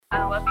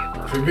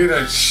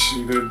Primera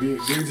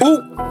DJ.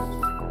 Ooh!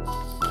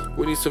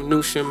 We need some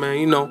new shit, man,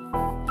 you know.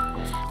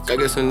 Gotta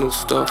get some new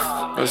stuff.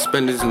 Gotta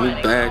spend this new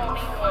bag.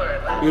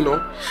 You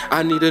know,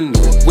 I need a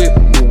new whip,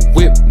 new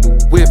whip, new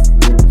whip,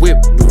 new whip,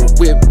 new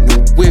whip,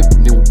 new whip,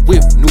 new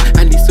whip, new.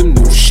 I need some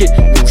new shit,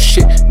 new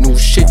shit, new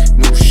shit,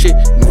 new shit,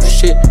 new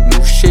shit,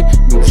 new shit,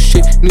 new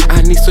shit, new.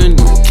 I need some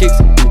new kicks,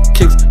 new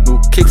kicks, new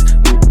kicks,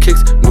 new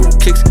kicks, new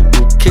kicks,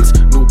 new kicks,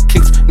 new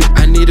kicks, new.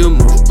 I need to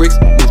move bricks,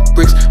 move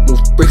bricks,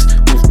 move bricks,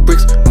 move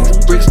bricks,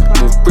 move bricks,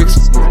 move bricks,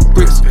 move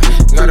bricks.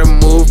 Gotta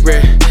move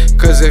bread,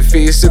 cause it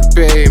feeds to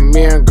pay.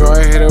 Me and girl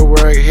hit a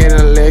work, hit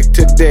a leg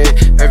today.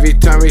 Every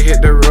time we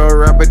hit the road,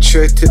 rap a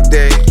trick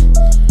today.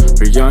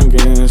 For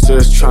youngins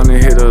just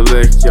tryna hit a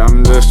lick. Yeah,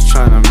 I'm just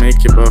tryna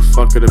make it, but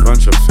fuck it, a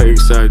bunch of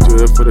fakes. I do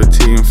it for the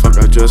team, fuck,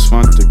 I just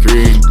want the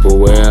green.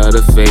 Beware of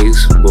the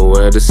fakes,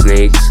 beware the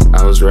snakes.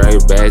 I was right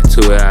back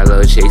to it, I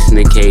love chasing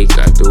the cake.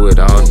 I do it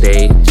all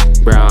day,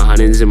 brown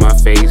hundreds in my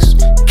face.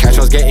 Cash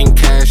house getting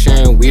cash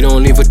and we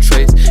don't leave a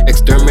trace.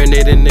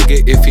 Exterminate a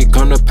nigga if he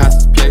gonna pass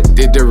his place.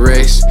 Did the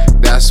race,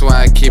 that's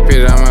why I keep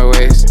it on my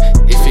waist.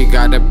 If you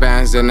got the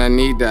bands, then I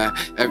need that.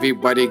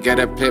 Everybody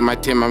gotta play my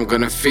team, I'm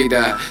gonna feed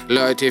that.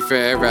 Loyalty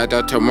forever, I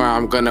thought tomorrow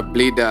I'm gonna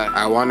bleed that.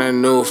 I want a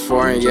new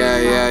foreign,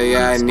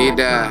 yeah, I need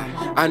that.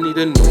 I need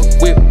a new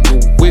whip, new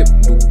whip,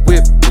 new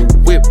whip, new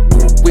whip,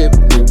 new whip,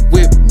 new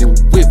whip, new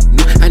whip,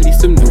 new. I need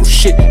some new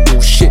shit,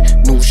 new shit,